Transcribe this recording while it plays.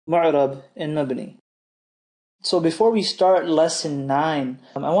mu'rab and mabni. So before we start lesson 9,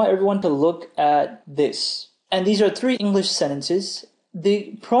 I want everyone to look at this. And these are 3 English sentences.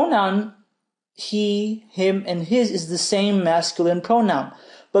 The pronoun he, him, and his is the same masculine pronoun.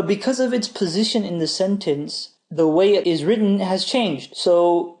 But because of its position in the sentence, the way it is written has changed.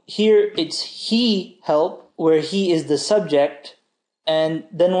 So here it's he helped, where he is the subject. And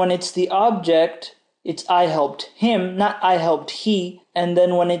then when it's the object, it's I helped him, not I helped he. And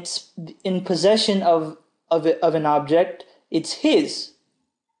then when it's in possession of an object, it's his,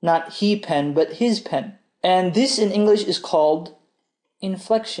 not he pen, but his pen. And this in English is called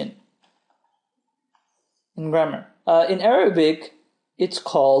inflection in grammar. In Arabic, it's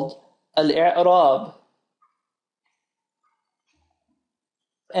called al-i'rab.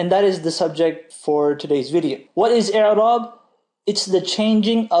 And that is the subject for today's video. What is i'rab? It's the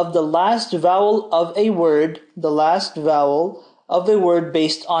changing of the last vowel of a word,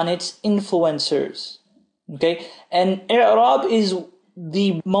 based on its influencers. Okay? And i'rab is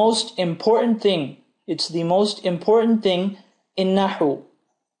the most important thing. It's the most important thing in Nahu.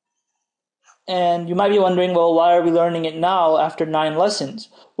 And you might be wondering, well, why are we learning it now after 9 lessons?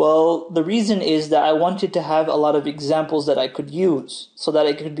 Well, the reason is that I wanted to have a lot of examples that I could use so that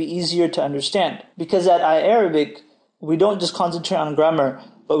it could be easier to understand. Because at iArabic, we don't just concentrate on grammar,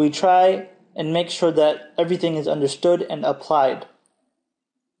 but we try and make sure that everything is understood and applied.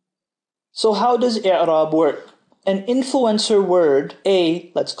 So how does i'rab work? An influencer word,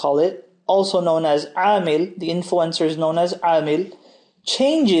 A, let's call it, also known as amil, the influencer is known as amil,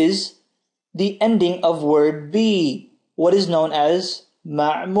 changes the ending of word B, what is known as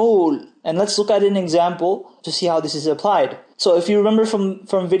ma'mul. And let's look at an example to see how this is applied. So if you remember from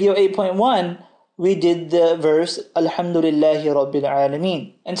video 8.1, we did the verse, Alhamdulillahi Rabbil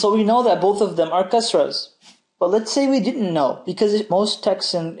Alameen. And so we know that both of them are kasras. But let's say we didn't know, because most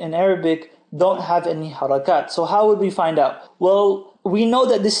texts in Arabic don't have any harakat. So how would we find out? Well, we know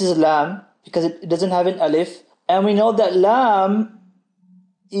that this is lam, because it doesn't have an alif. And we know that lam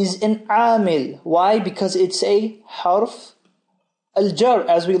is an amil. Why? Because it's a harf al-jar,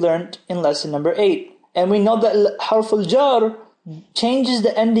 as we learned in lesson number 8. And we know that harf al-jar changes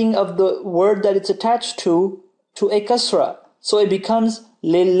the ending of the word that it's attached to a kasra. So it becomes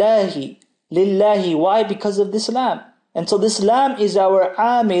lillahi. Lillahi. Why? Because of this lam. And so this lam is our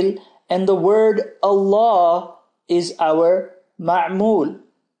amil, and the word Allah is our ma'mul.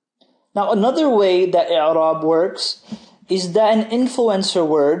 Now another way that i'rab works is that an influencer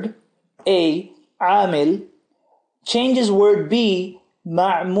word, A, amil, changes word B,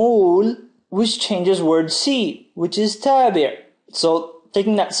 ma'mul, which changes word C, which is tabi'. So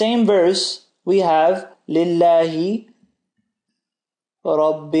taking that same verse, we have lillahi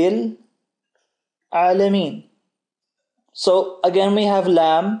rabbil alameen. So again we have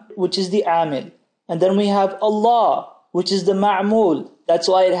lam, which is the amil. And then we have Allah, which is the ma'mul. That's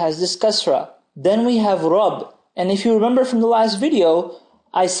why it has this kasra. Then we have Rabb. And if you remember from the last video,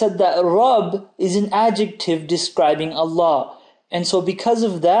 I said that Rabb is an adjective describing Allah. And so because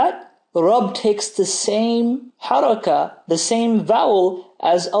of that, Rabb takes the same haraka, the same vowel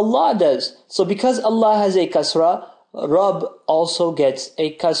as Allah does. So because Allah has a kasra, Rabb also gets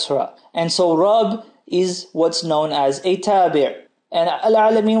a kasra. And so Rabb is what's known as a tabi'. And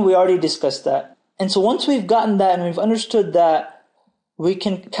al-alameen, we already discussed that. And so once we've gotten that and we've understood that, we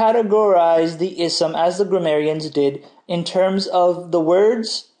can categorize the ism as the grammarians did in terms of the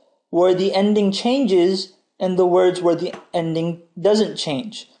words where the ending changes and the words where the ending doesn't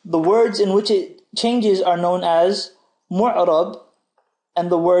change. The words in which it changes are known as mu'rab, and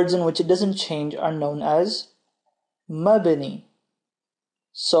the words in which it doesn't change are known as mabni.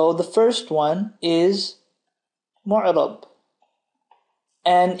 So the first one is mu'rab.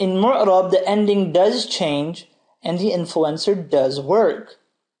 And in mu'rab, the ending does change and the influencer does work.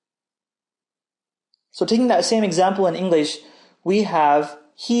 So taking that same example in English, we have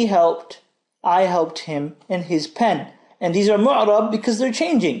he helped, I helped him, and his pen. And these are mu'rab because they're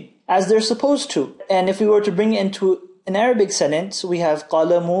changing as they're supposed to. And if we were to bring it into an Arabic sentence, we have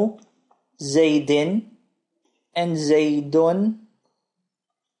qalamu zaydin and zaydun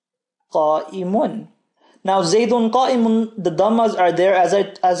qa'imun. Now zaydun qa'imun, the dhammas are there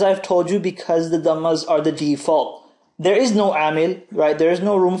as I've told you because the dhammas are the default. There is no amil, right? There is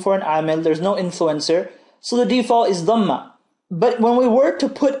no room for an amil, there's no influencer. So the default is dhamma. But when we were to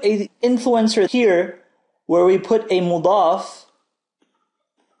put a influencer here, where we put a mudaf,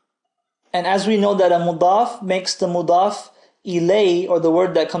 and as we know that a mudaf makes the mudaf ilay, or the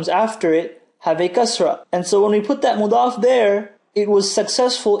word that comes after it, have a kasra. And so when we put that mudaf there, it was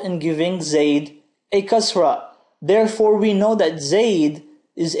successful in giving Zayd a kasra. Therefore we know that Zayd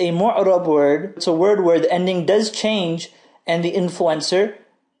is a mu'rab word. It's a word where the ending does change and the influencer,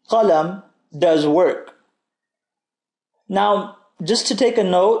 qalam, does work. Now, just to take a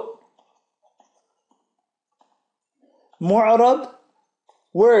note, mu'rab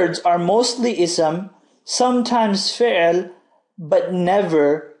words are mostly ism, sometimes fi'l, but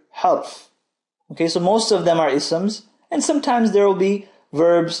never harf. Okay, so most of them are isms, and sometimes there will be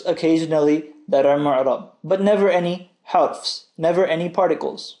verbs occasionally that are mu'rab, but never any harfs, never any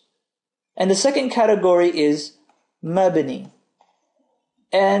particles. And the second category is mabni.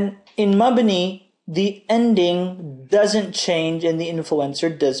 And in mabni, the ending doesn't change and the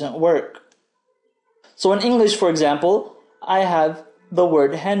influencer doesn't work. So in English, for example, I have the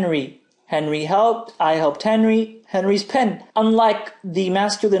word Henry. Henry helped, I helped Henry, Henry's pen. Unlike the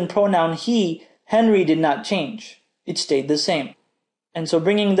masculine pronoun he, Henry did not change. It stayed the same. And so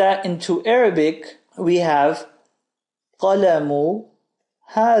bringing that into Arabic, we have قلم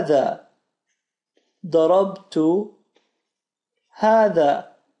هذا ضربت هذا.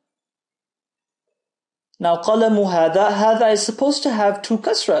 Now قلم هذا is supposed to have two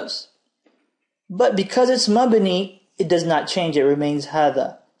kasras. But because it's mabni, it does not change, it remains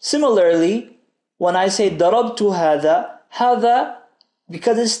هذا. Similarly, when I say ضربت هذا,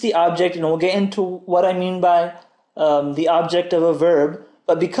 because it's the object, and we'll get into what I mean by the object of a verb,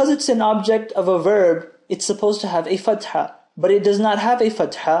 but because it's an object of a verb, it's supposed to have a fatha, but it does not have a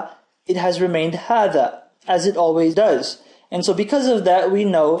fatha, it has remained هذا, as it always does. And so because of that, we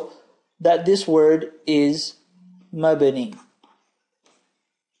know that this word is mabni.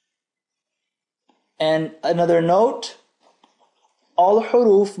 And another note, all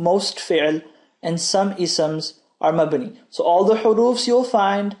huruf, most fi'l, and some isms are mabni. So all the hurufs you'll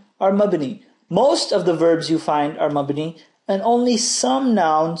find are mabni. Most of the verbs you find are mabni, and only some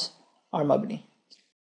nouns are mabni.